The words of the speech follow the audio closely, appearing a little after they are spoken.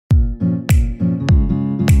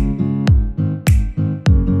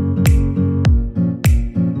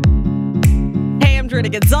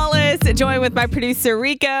joined with my producer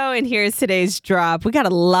Rico, and here's today's drop. We got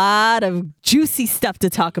a lot of juicy stuff to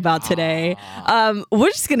talk about today. We're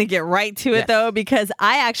just gonna get right to it though, because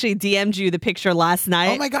I actually DM'd you the picture last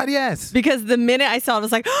night. Oh my God, yes. Because the minute I saw it, I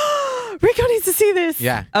was like, oh, Rico needs to see this.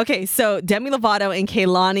 Yeah. Okay, so Demi Lovato and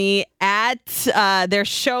Kehlani at their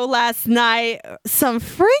show last night. Some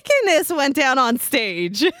freakiness went down on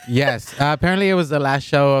stage. Yes. Apparently it was the last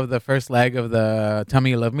show of the first leg of the Tell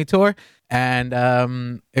Me You Love Me tour.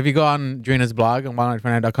 And if you go on Drina's blog on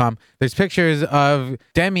wildnightfornight.com, there's pictures of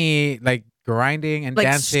Demi like grinding and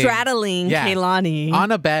dancing. Straddling Kehlani.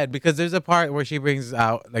 On a bed, because there's a part where she brings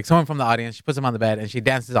out like someone from the audience, she puts them on the bed and she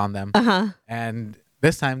dances on them. And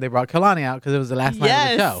this time they brought Kehlani out because it was the last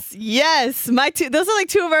night of the show. Yes, those are like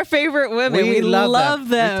two of our favorite women. We love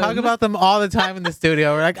them. We talk about them all the time in the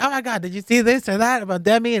studio. We're like, oh my God, did you see this or that about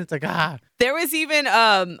Demi? And it's like, There was even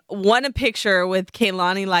one picture with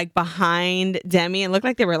Kehlani like behind Demi and looked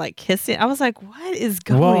like they were like kissing. I was like, what is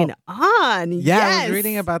going on? Yeah, I was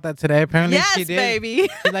reading about that today. Apparently she did. Baby.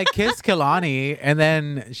 She like kissed Kehlani and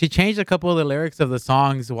then she changed a couple of the lyrics of the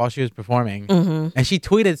songs while she was performing. And she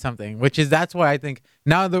tweeted something, that's why I think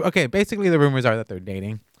now, basically the rumors are that they're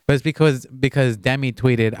dating. But it's because Demi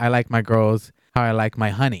tweeted, I like my girls how I like my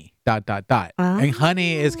honey. ... And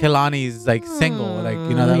Honey is Kehlani's like single, like that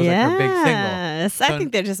was like her big single. Yes, so I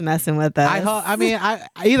think they're just messing with us.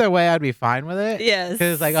 Either way, I'd be fine with it. Yes,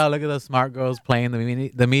 because it's like, oh, look at those smart girls playing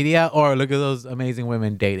the media, or look at those amazing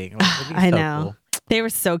women dating. Like, I know. Cool. They were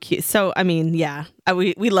so cute. So,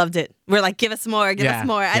 we loved it. We're like, give us more, give us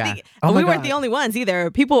more. I think we weren't the only ones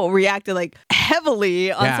either. People reacted like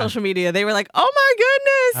heavily on social media. They were like, oh my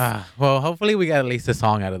goodness. Well, hopefully we got at least a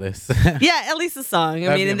song out of this. At least a song.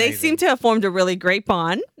 And they seem to have formed a really great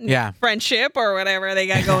bond. Yeah. Friendship or whatever they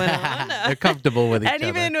got going on. They're comfortable with each other.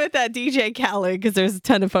 And even with that DJ Khaled, because there's a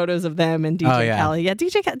ton of photos of them and DJ Khaled. Yeah,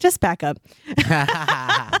 DJ Khaled, just back up.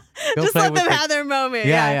 Just let them have their moment.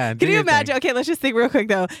 Yeah. Can you imagine? Okay, let's just think real quick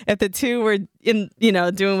though. If the two were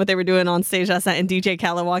doing what they were doing on stage last night and DJ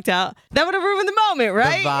Khaled walked out, that would have ruined the moment,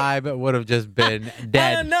 right? The vibe would have just been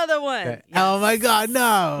dead. And another one. Yes. Oh my God,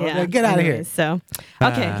 no. Yeah. Get out of here. So,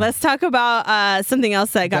 okay, let's talk about something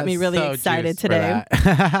else that got me really excited today.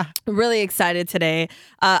 Really excited today.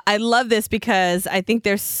 I love this because I think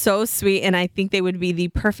they're so sweet and I think they would be the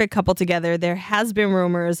perfect couple together. There has been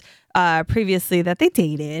rumors previously that they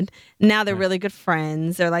dated. Now they're really good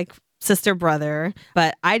friends. They're like sister brother,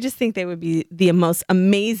 but I just think they would be the most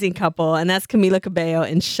amazing couple, and that's Camila Cabello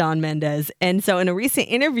and Shawn Mendes. And so in a recent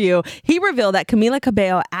interview, he revealed that Camila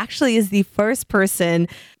Cabello actually is the first person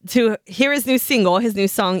to hear his new single, his new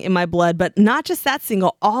song In My Blood, but not just that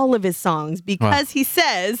single, all of his songs, because he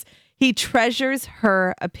says he treasures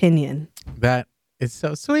her opinion. That is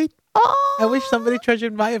so sweet. Oh, I wish somebody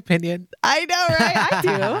treasured my opinion. I know,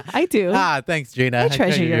 right? I do. Thanks, Gina. I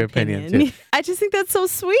treasure your opinion too. I just think that's so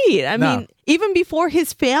sweet. I mean, even before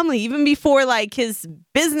his family, even before like his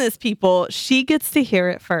business people, she gets to hear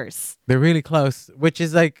it first. They're really close, which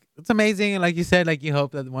is like, it's amazing. And like you said, like you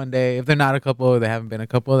hope that one day, if they're not a couple or they haven't been a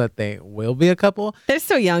couple, that they will be a couple. They're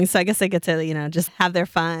so young, so I guess they get to, just have their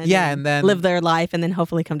fun. Yeah, and then live their life and then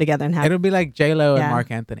hopefully come together and have. It'll be like J-Lo and Mark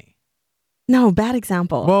Anthony. No, bad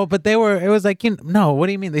example. Well, but it was like, no, what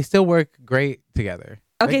do you mean? They still work great together.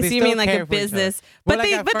 Okay, so you mean like a business, but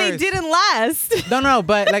they didn't last. No,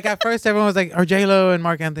 but like at first everyone was like, are J-Lo and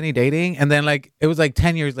Mark Anthony dating? And then like, it was like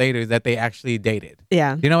 10 years later that they actually dated.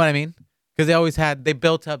 Yeah. You know what I mean? Because they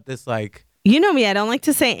built up this like. You know me, I don't like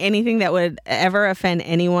to say anything that would ever offend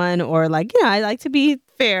anyone or like, I like to be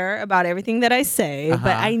fair about everything that I say,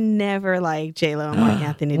 but I never like J-Lo and Mark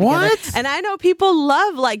Anthony together. What? And I know people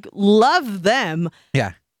love them.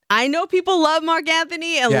 Yeah. I know people love Mark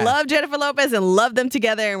Anthony and love Jennifer Lopez and love them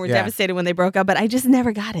together and were devastated when they broke up, but I just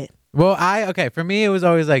never got it. Well, for me, it was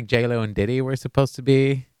always like J-Lo and Diddy were supposed to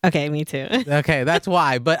be. Okay, me too. Okay, that's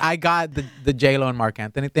why. But I got the J-Lo and Mark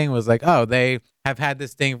Anthony thing was like, oh, they have had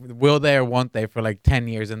this thing, will they or won't they, for like 10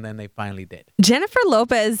 years, and then they finally did. Jennifer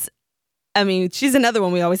Lopez, I mean, she's another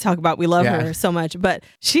one we always talk about. We love her so much, but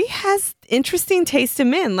she has interesting taste in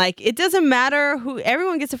men. Like, it doesn't matter who,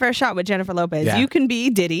 everyone gets a fair shot with Jennifer Lopez. Yeah. You can be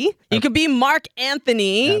Diddy. You could be Mark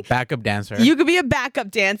Anthony. Yeah, backup dancer. You could be a backup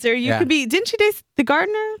dancer. You could be, didn't she date the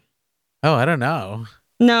gardener? Oh, I don't know.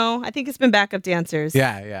 No, I think it's been backup dancers.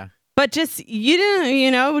 Yeah. But just, you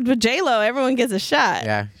didn't, with J-Lo, everyone gets a shot.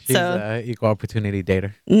 Yeah, she's an equal opportunity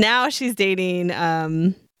dater. Now she's dating...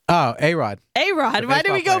 A-Rod. A-Rod. Why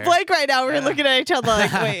did we go blank right now? We're looking at each other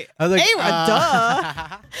like, wait. I was like, A-Rod,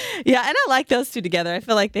 duh. Yeah, and I like those two together. I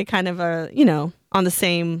feel like they kind of are, on the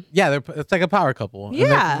same... Yeah, it's like a power couple. Yeah,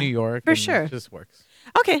 and they're from New York. For sure. It just works.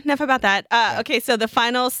 Okay, enough about that. Okay, so the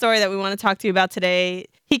final story that we want to talk to you about today,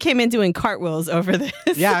 he came in doing cartwheels over this.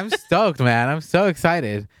 Yeah, I'm stoked, man. I'm so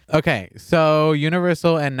excited. Okay, so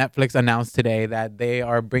Universal and Netflix announced today that they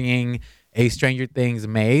are bringing a Stranger Things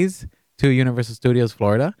maze to Universal Studios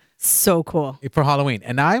Florida. So cool. For Halloween.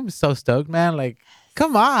 And I'm so stoked, man. Like,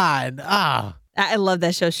 come on. I love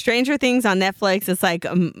that show. Stranger Things on Netflix. It's like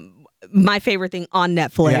my favorite thing on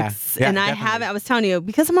Netflix. Yeah, and I was telling you,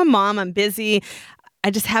 because I'm a mom, I'm busy. I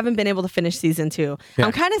just haven't been able to finish season 2. Yeah.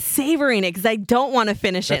 I'm kind of savoring it because I don't want to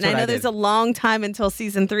finish it. And I know there's a long time until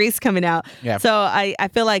season 3 is coming out. Yeah. So I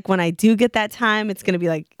feel like when I do get that time, it's going to be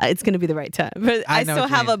the right time. But I still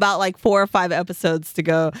have about like 4 or 5 episodes to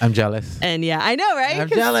go. I'm jealous. And yeah, I know, right? I'm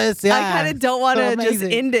jealous. Yeah. I kind of don't want to just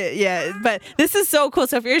end it. Yeah. But this is so cool.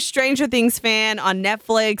 So if you're a Stranger Things fan on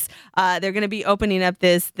Netflix, they're going to be opening up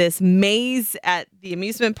this maze at the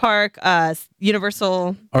amusement park,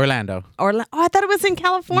 Universal Orlando. Oh, I thought it was in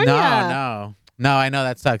California. No, I know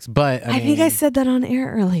that sucks, but I think I said that on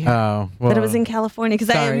air earlier. Oh, well, that it was in California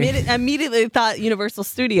because I immediately thought Universal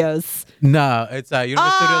Studios. No, it's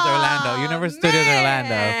Universal Studios Orlando. Universal Studios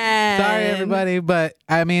Orlando. Sorry, everybody, but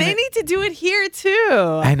I mean they need to do it here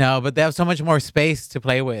too. I know, but they have so much more space to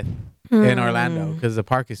play with in Orlando because the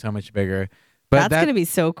park is so much bigger. But that's going to be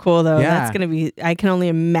so cool, though. Yeah. That's going to be, I can only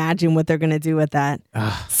imagine what they're going to do with that.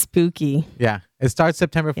 Spooky. Yeah. It starts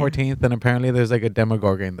September 14th, and apparently there's like a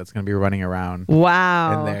Demogorgon that's going to be running around in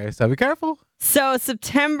there. So be careful. So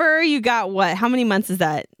September, you got what? How many months is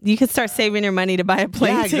that? You can start saving your money to buy a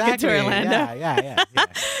plane ticket to Orlando. Yeah.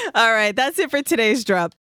 All right. That's it for today's drop.